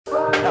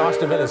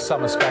Aston Villa's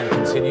summer spend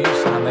continues,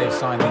 and they've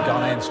signed the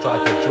Ghanaian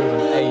striker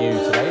Ayew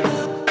today.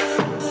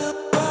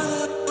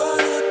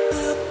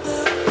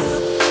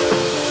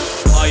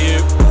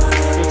 Ayew,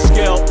 good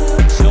skill.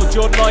 Still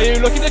Jordan Ayew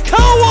looking to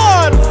curl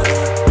one!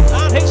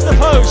 And hits the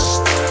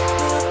post.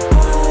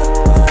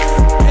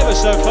 Ever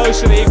so close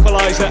to the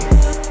equaliser.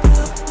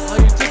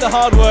 Ayew did the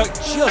hard work,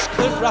 just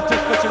couldn't wrap his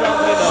foot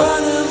around it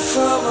enough.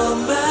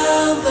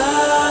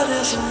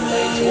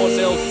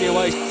 1-0 the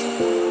away.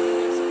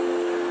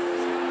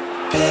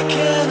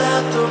 Picking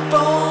at the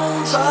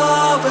bones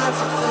of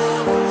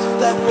everything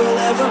that will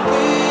ever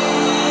be.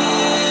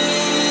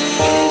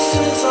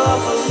 Pieces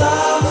of a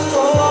life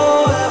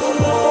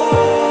forevermore.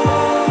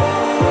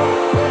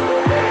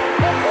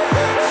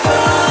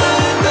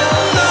 Find the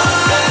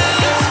light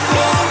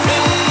for me.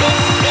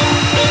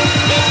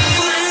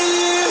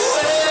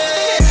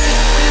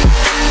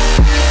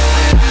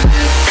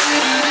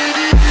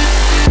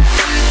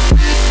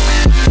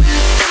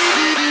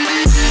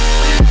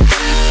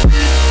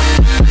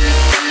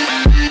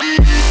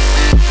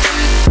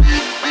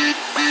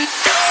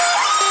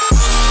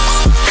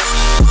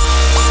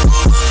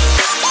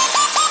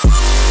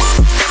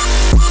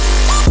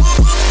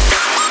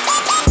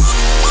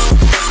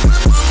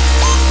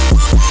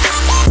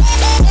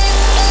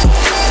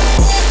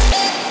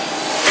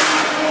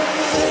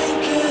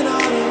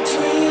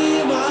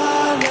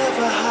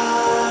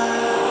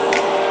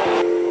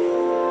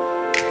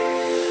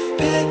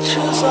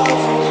 Pictures of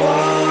a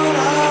world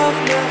I've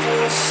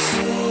never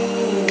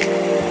seen.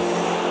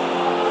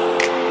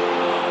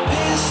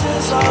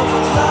 Pieces of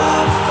a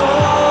life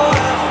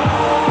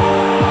forevermore.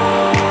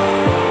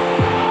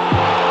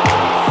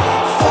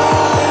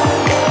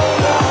 Find the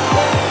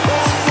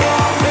lights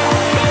for me.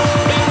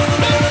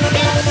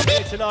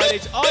 Here tonight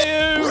it's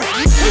Ayew, who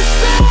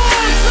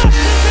scores!